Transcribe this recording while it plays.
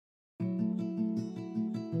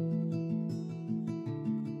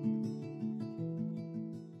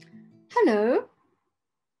Hello.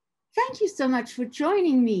 Thank you so much for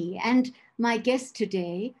joining me and my guest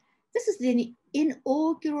today. This is the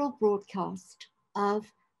inaugural broadcast of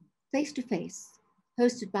Face to Face,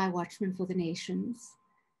 hosted by Watchmen for the Nations.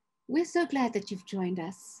 We're so glad that you've joined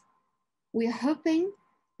us. We're hoping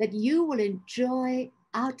that you will enjoy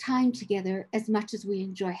our time together as much as we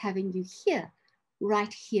enjoy having you here,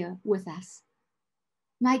 right here with us.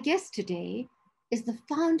 My guest today is the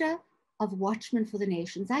founder of Watchmen for the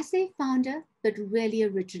Nations. I say founder, but really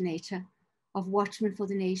originator of Watchmen for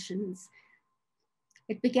the Nations.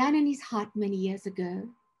 It began in his heart many years ago,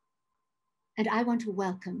 and I want to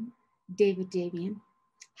welcome David Demian.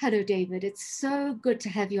 Hello, David. It's so good to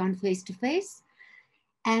have you on Face to Face.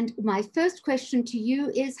 And my first question to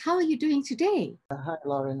you is, how are you doing today? Hi,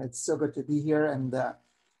 Lauren. It's so good to be here. And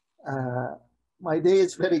my day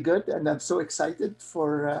is very good. And I'm so excited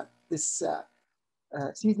for this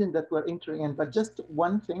season that we're entering in. But just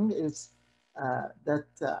one thing is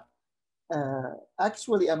that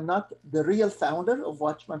actually, I'm not the real founder of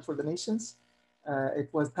Watchmen for the Nations. It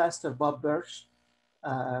was Pastor Bob Birch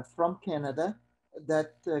from Canada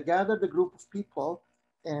that gathered a group of people.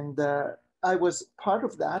 And I was part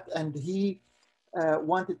of that. And he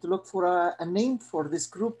wanted to look for a name for this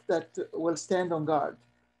group that will stand on guard.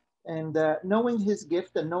 And knowing his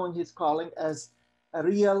gift and knowing his calling as a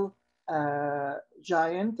real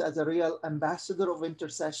giant, as a real ambassador of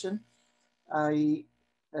intercession, I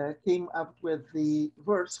came up with the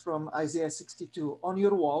verse from Isaiah 62, on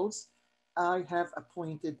your walls, I have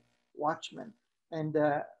appointed watchmen. And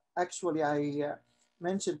actually, I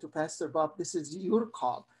mentioned to Pastor Bob, this is your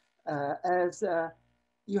call as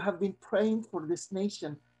you have been praying for this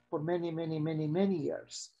nation for many, many, many, many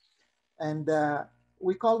years. And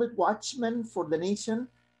we called it Watchmen for the Nation.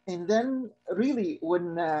 And then really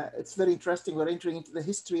when it's very interesting, we're entering into the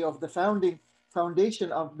history of the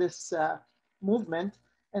foundation of this movement.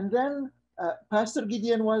 And then Pastor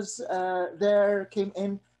Gideon was there, came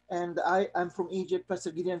in, and I'm from Egypt,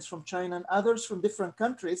 Pastor Gideon's from China, and others from different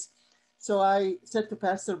countries. So I said to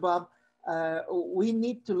Pastor Bob, we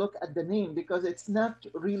need to look at the name because it's not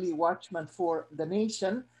really Watchman for the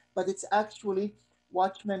nation, but it's actually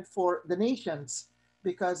Watchman for the nations,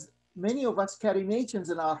 because many of us carry nations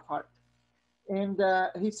in our heart. And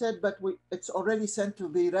he said, but it's already sent to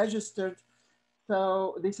be registered.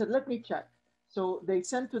 So they said, let me check. So they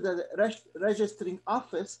sent to the registering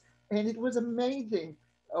office, and it was amazing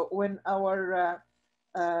when our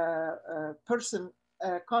person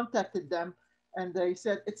contacted them. And they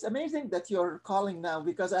said, it's amazing that you're calling now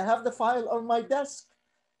because I have the file on my desk.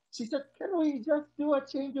 She said, can we just do a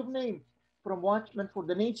change of name from Watchman for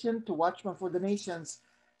the Nation to Watchman for the Nations?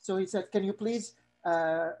 So he said, can you please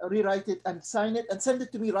rewrite it and sign it and send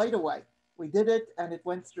it to me right away? We did it and it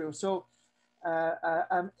went through. So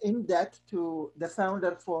I'm in debt to the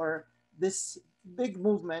founder for this big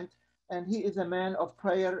movement. And he is a man of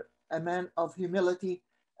prayer, a man of humility,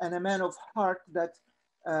 and a man of heart that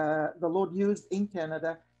the Lord used in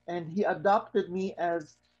Canada, and he adopted me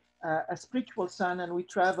as a spiritual son, and we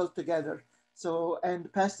traveled together. So,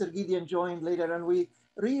 and Pastor Gideon joined later, and we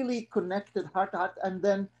really connected heart to heart. And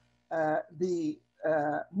then the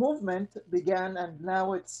movement began, and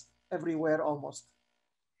now it's everywhere almost.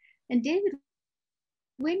 And David,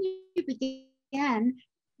 when you began,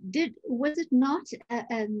 was it not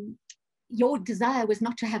your desire was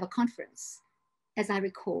not to have a conference, as I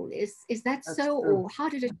recall? Is that That's so, true. or how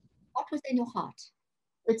did it? What was in your heart?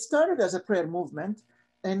 It started as a prayer movement,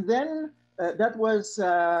 and then that was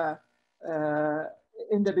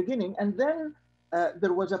in the beginning, and then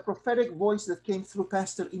there was a prophetic voice that came through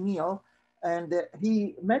Pastor Emil, and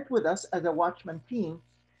he met with us as a Watchman team.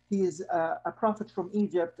 He is a prophet from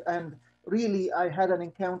Egypt, and really I had an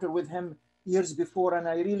encounter with him years before, and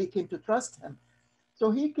I really came to trust him. So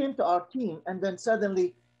he came to our team, and then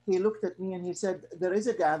suddenly he looked at me and he said, there is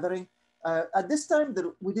a gathering. At this time,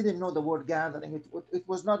 we didn't know the word gathering. It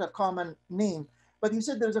was not a common name. But he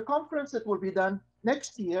said, there's a conference that will be done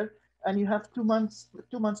next year, and you have 2 months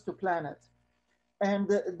to plan it. And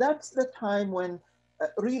that's the time when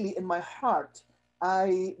really in my heart,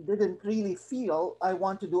 I didn't really feel I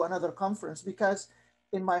want to do another conference, because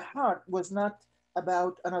in my heart was not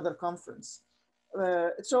about another conference.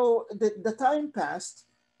 So the time passed,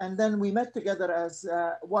 and then we met together as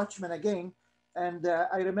watchmen again. And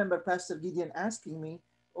I remember Pastor Gideon asking me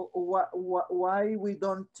why we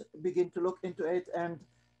don't begin to look into it. And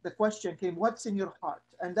the question came, what's in your heart?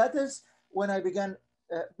 And that is when I began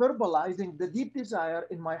verbalizing the deep desire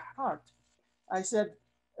in my heart. I said,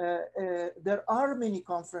 there are many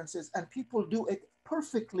conferences and people do it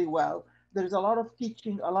perfectly well. There's a lot of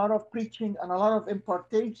teaching, a lot of preaching, and a lot of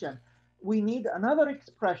impartation. we need another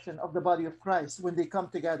expression of the body of Christ when they come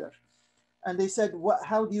together. And they said,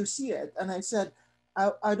 how do you see it? And I said,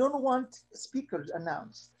 I don't want speakers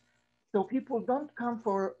announced. So people don't come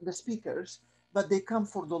for the speakers, but they come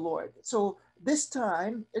for the Lord. So this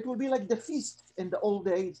time it will be like the feast in the old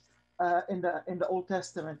days, in the Old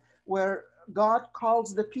Testament, where God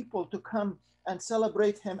calls the people to come and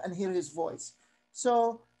celebrate Him and hear His voice.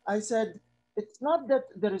 So I said, it's not that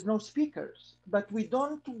there is no speakers, but we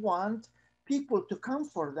don't want people to come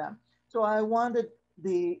for them. So I wanted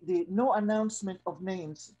the no announcement of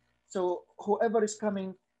names. So whoever is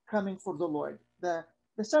coming for the Lord. The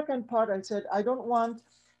second part, I said, I don't want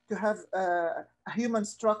to have a human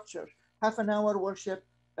structure, half an hour worship,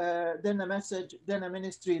 then a message, then a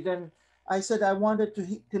ministry. Then I said I wanted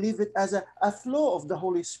to leave it as a flow of the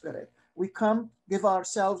Holy Spirit. We come, give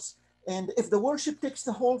ourselves, and if the worship takes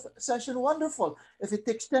the whole session, wonderful. If it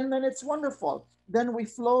takes 10 minutes, wonderful. Then we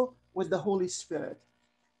flow with the Holy Spirit.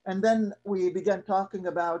 And then we began talking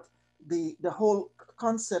about the whole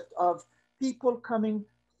concept of people coming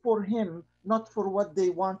for Him, not for what they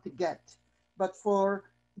want to get, but for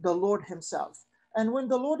the Lord Himself. And when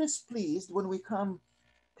the Lord is pleased, when we come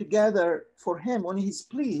together for Him, when He's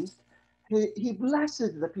pleased, He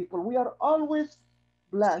blesses the people. We are always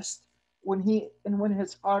blessed when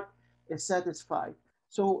His heart is satisfied.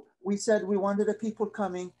 So we said we wanted the people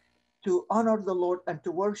coming to honor the Lord and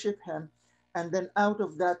to worship Him, and then out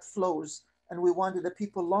of that flows, and we wanted the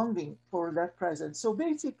people longing for that presence. So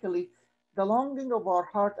basically, the longing of our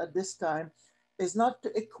heart at this time is not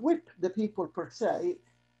to equip the people per se,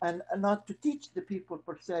 and not to teach the people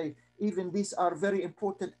per se. Even these are very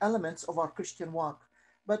important elements of our Christian walk.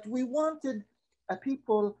 But we wanted a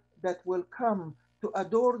people that will come to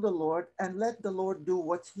adore the Lord and let the Lord do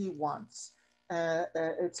what He wants.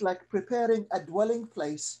 It's like preparing a dwelling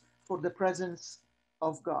place for the presence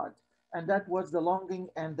of God. And that was the longing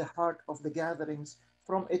and the heart of the gatherings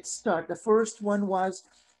from its start. The first one was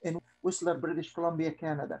in Whistler, British Columbia,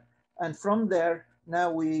 Canada. And from there,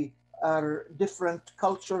 now we are different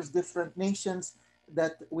cultures, different nations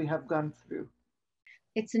that we have gone through.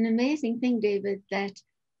 It's an amazing thing, David, that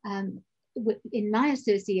in my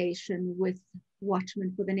association with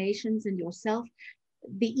Watchmen for the Nations and yourself,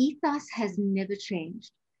 the ethos has never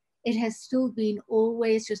changed. It has still been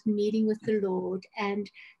always just meeting with the Lord, and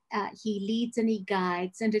He leads and He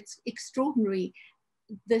guides. And it's extraordinary,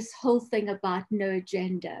 this whole thing about no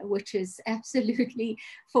agenda, which is absolutely,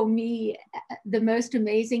 for me, the most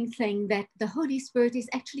amazing thing, that the Holy Spirit is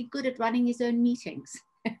actually good at running His own meetings.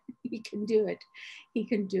 He can do it. He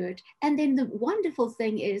can do it. And then the wonderful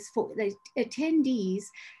thing is, for the attendees,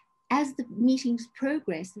 as the meetings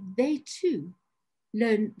progress, they too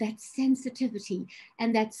learn that sensitivity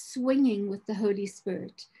and that swinging with the Holy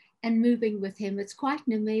Spirit and moving with Him. It's quite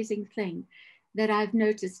an amazing thing that I've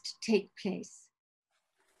noticed take place.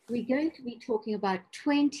 We're going to be talking about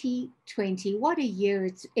 2020. What a year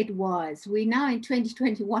it was. We're now in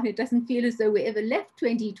 2021. It doesn't feel as though we ever left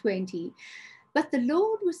 2020. But the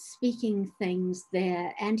Lord was speaking things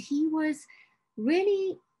there, and He was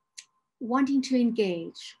really wanting to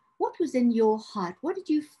engage. What was in your heart? What did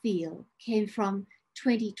you feel came from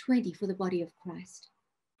 2020 for the body of Christ?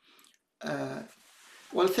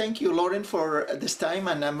 Well, thank you, Lauren, for this time,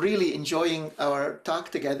 and I'm really enjoying our talk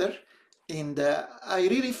together. And I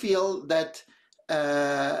really feel that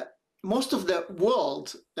most of the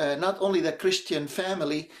world, not only the Christian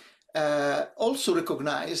family, also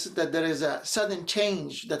recognize that there is a sudden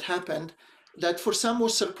change that happened that for some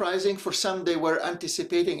was surprising, for some they were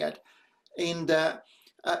anticipating it. And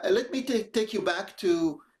let me take you back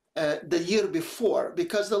to the year before,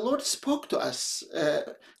 because the Lord spoke to us,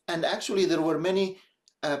 and actually there were many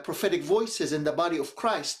prophetic voices in the body of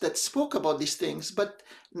Christ that spoke about these things, but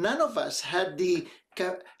none of us had the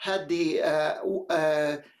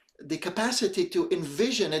capacity to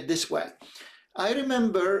envision it this way. I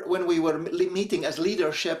remember when we were meeting as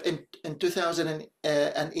leadership in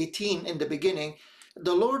 2018 in the beginning,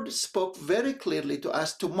 the Lord spoke very clearly to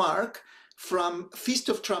us to mark from Feast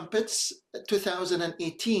of Trumpets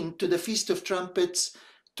 2018 to the Feast of Trumpets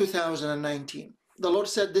 2019. The Lord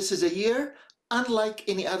said, this is a year unlike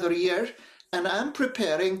any other year, and I'm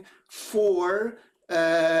preparing for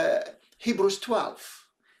Hebrews 12.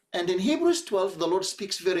 And in Hebrews 12, the Lord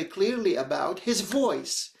speaks very clearly about His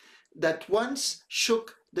voice that once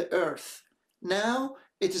shook the earth. Now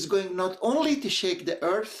it is going not only to shake the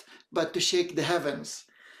earth, but to shake the heavens.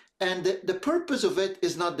 And the purpose of it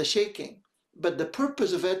is not the shaking, but the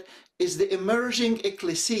purpose of it is the emerging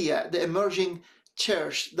ecclesia, the emerging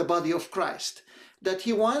church, the body of Christ, that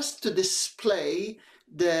He wants to display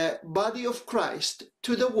the body of Christ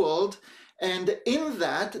to the world, and in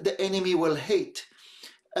that the enemy will hate,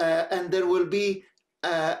 and there will be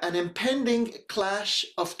an impending clash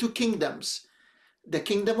of two kingdoms, the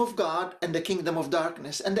kingdom of God and the kingdom of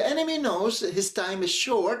darkness. And the enemy knows his time is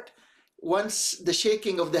short once the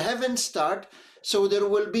shaking of the heavens start, so there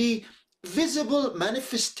will be visible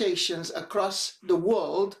manifestations across the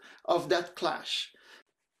world of that clash.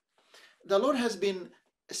 The Lord has been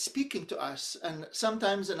speaking to us, and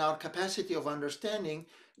sometimes in our capacity of understanding,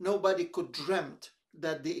 nobody could dreamt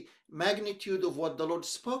that the magnitude of what the Lord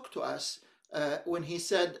spoke to us when he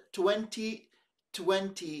said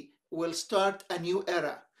 2020 will start a new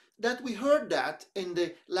era. That we heard that in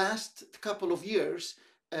the last couple of years,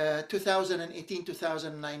 2018,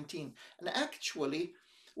 2019. And actually,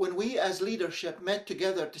 when we as leadership met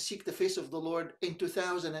together to seek the face of the Lord in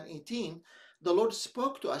 2018, the Lord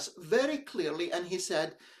spoke to us very clearly, and he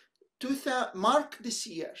said, mark this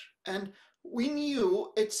year. And we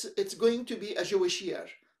knew it's going to be a Jewish year.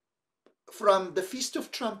 From the Feast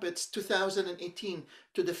of Trumpets 2018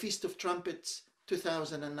 to the Feast of Trumpets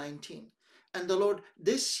 2019. And the Lord,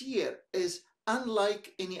 this year is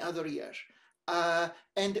unlike any other year.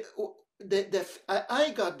 And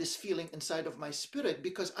I got this feeling inside of my spirit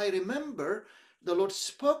because I remember the Lord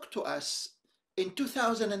spoke to us in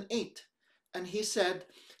 2008. And he said,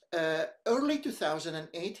 early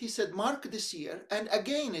 2008, he said, mark this year. And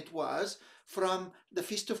again, it was from the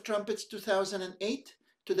Feast of Trumpets 2008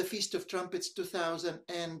 to the Feast of Trumpets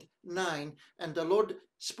 2009. And the Lord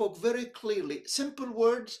spoke very clearly, simple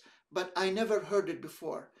words, but I never heard it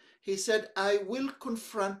before. He said, I will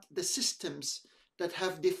confront the systems that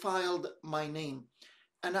have defiled my name.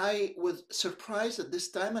 And I was surprised at this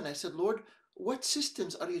time, and I said, Lord, what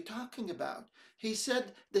systems are you talking about? He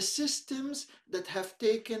said, the systems that have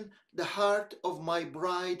taken the heart of my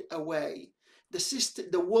bride away,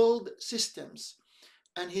 the world systems.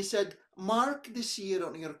 And he said, mark this year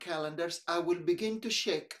on your calendars, I will begin to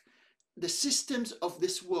shake the systems of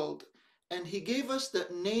this world. And he gave us the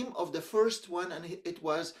name of the first one, and it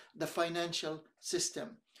was the financial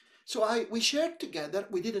system. So we shared together.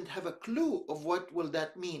 We didn't have a clue of what will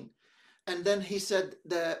that mean. And then he said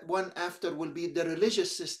the one after will be the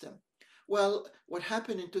religious system. Well, what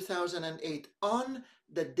happened in 2008, on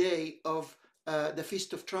the day of the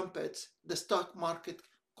Feast of Trumpets, the stock market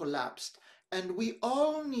collapsed. And we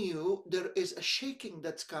all knew there is a shaking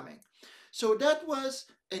that's coming. So that was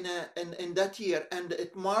in that year, and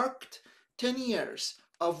it marked 10 years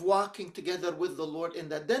of walking together with the Lord in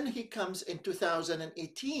that. Then he comes in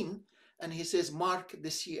 2018, and he says, mark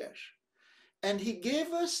this year. And he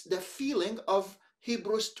gave us the feeling of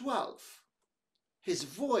Hebrews 12. His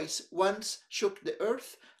voice once shook the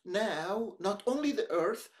earth, now not only the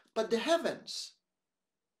earth, but the heavens.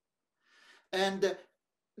 And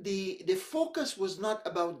the focus was not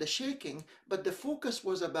about the shaking, but the focus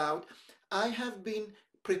was about, I have been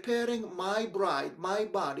preparing my bride, my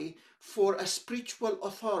body, for a spiritual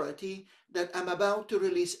authority that I'm about to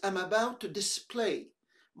release. I'm about to display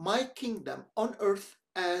my kingdom on earth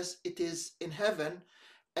as it is in heaven,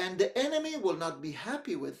 and the enemy will not be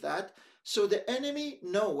happy with that. So the enemy,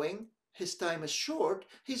 knowing his time is short,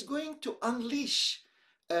 he's going to unleash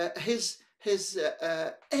his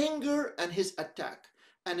anger and his attack,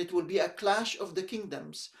 and it will be a clash of the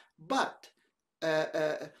kingdoms. But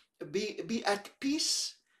be at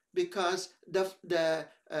peace, because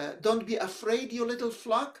don't be afraid, you little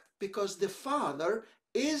flock, because the Father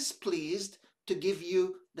is pleased to give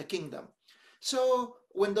you the kingdom. So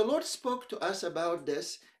when the Lord spoke to us about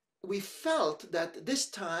this, we felt that this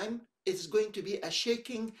time it's going to be a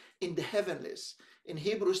shaking in the heavenlies. In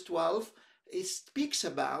Hebrews 12, it speaks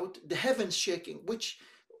about the heavens shaking, which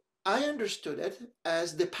I understood it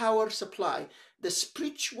as the power supply, the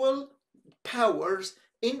spiritual powers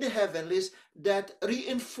in the heavenlies that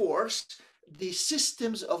reinforce the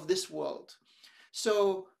systems of this world.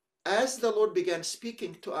 So as the Lord began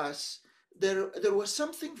speaking to us, there was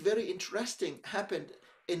something very interesting happened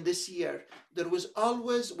in this year. There was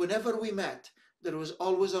always, whenever we met, there was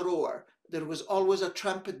always a roar. There was always a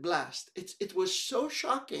trumpet blast. It was so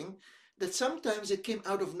shocking that sometimes it came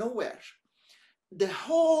out of nowhere. The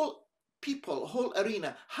whole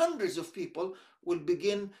arena, hundreds of people will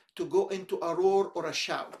begin to go into a roar or a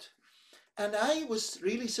shout. And I was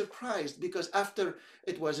really surprised, because after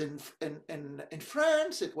it was in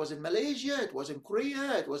France, it was in Malaysia, it was in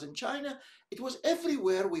Korea, it was in China, it was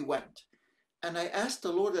everywhere we went. And I asked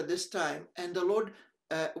the Lord at this time, and the Lord,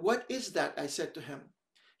 what is that? I said to him.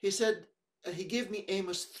 He said, he gave me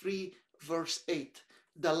Amos 3 verse 8.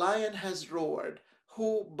 The lion has roared,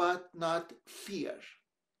 who but not fear?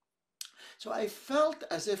 So I felt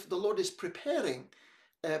as if the Lord is preparing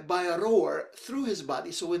by a roar through his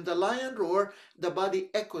body. So when the lion roar, the body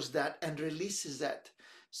echoes that and releases that.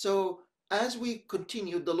 So as we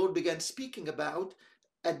continued, the Lord began speaking about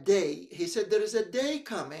a day. He said, there is a day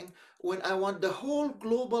coming when I want the whole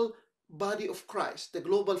global body of Christ, the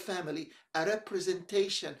global family, a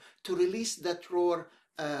representation to release that roar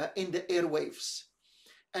in the airwaves.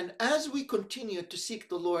 And as we continued to seek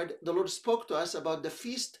the Lord spoke to us about the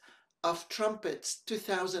Feast of Trumpets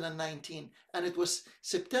 2019. And it was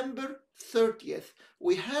September 30th.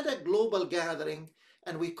 We had a global gathering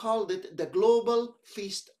and we called it the Global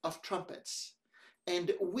Feast of Trumpets.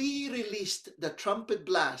 And we released the trumpet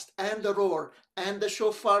blast and the roar and the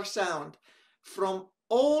shofar sound from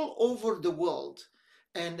all over the world.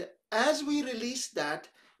 And as we released that,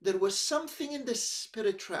 there was something in the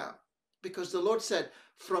spirit realm, because the Lord said,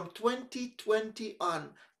 from 2020 on,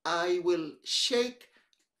 I will shake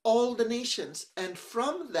all the nations. And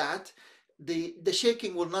from that, the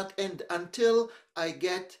shaking will not end until I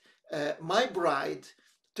get my bride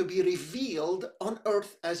to be revealed on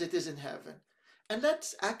earth as it is in heaven. And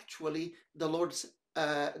that's actually the Lord's,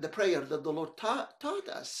 the prayer that the Lord taught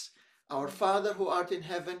us. Our Father who art in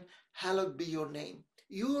heaven, hallowed be your name.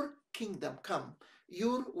 Your kingdom come.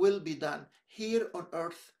 Your will be done here on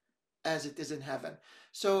earth as it is in heaven.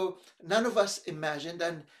 So none of us imagined,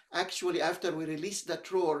 and actually after we released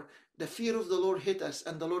that roar, the fear of the Lord hit us,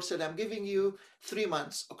 and the Lord said, I'm giving you 3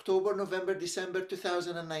 months, October, November, December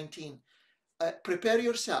 2019. Prepare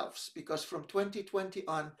yourselves, because from 2020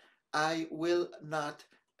 on, I will not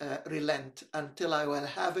relent until I will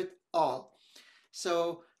have it all.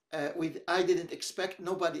 So I didn't expect,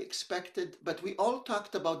 nobody expected, but we all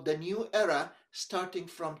talked about the new era starting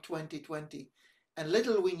from 2020. And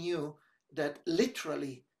little we knew that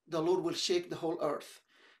literally the Lord will shake the whole earth.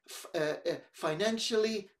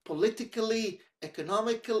 Financially, politically,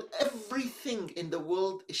 economical, everything in the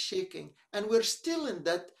world is shaking. And we're still in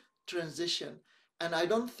that transition. And I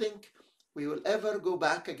don't think we will ever go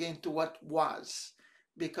back again to what was,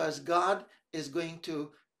 because God is going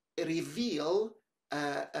to reveal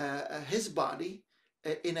his body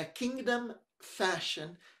in a kingdom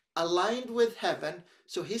fashion aligned with heaven.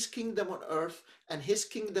 So his kingdom on earth and his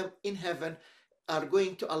kingdom in heaven are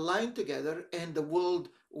going to align together, and the world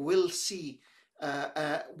will see,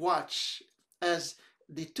 watch as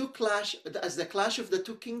the clash of the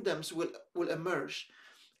two kingdoms will emerge.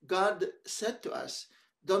 God said to us,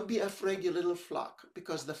 don't be afraid, you little flock,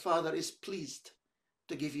 because the Father is pleased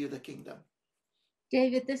to give you the kingdom.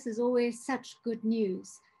 David, this is always such good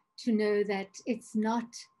news to know that it's not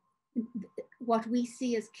what we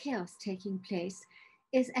see as chaos taking place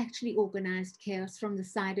is actually organized chaos from the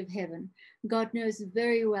side of heaven. God knows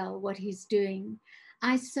very well what he's doing.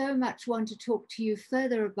 I so much want to talk to you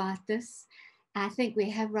further about this. I think we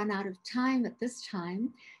have run out of time at this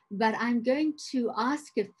time, but I'm going to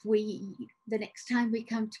ask if the next time we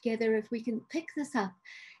come together, if we can pick this up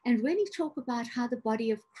and really talk about how the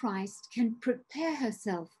body of Christ can prepare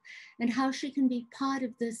herself and how she can be part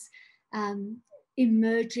of this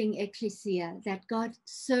emerging ecclesia that God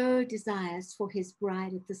so desires for his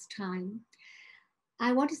bride at this time.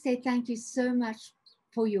 I want to say thank you so much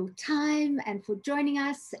for your time and for joining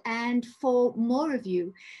us, and for more of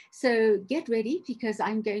you. So get ready, because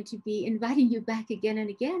I'm going to be inviting you back again and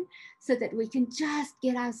again so that we can just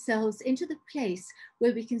get ourselves into the place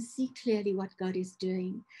where we can see clearly what God is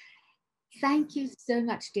doing. Thank you so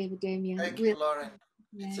much, David Demian. Thank you, Lauren.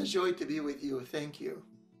 It's a joy to be with you. Thank you.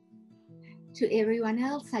 To everyone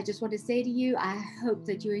else, I just want to say to you, I hope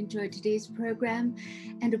that you enjoyed today's program.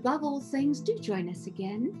 And above all things, do join us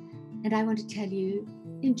again. And I want to tell you,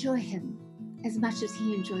 enjoy him as much as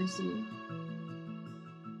he enjoys you.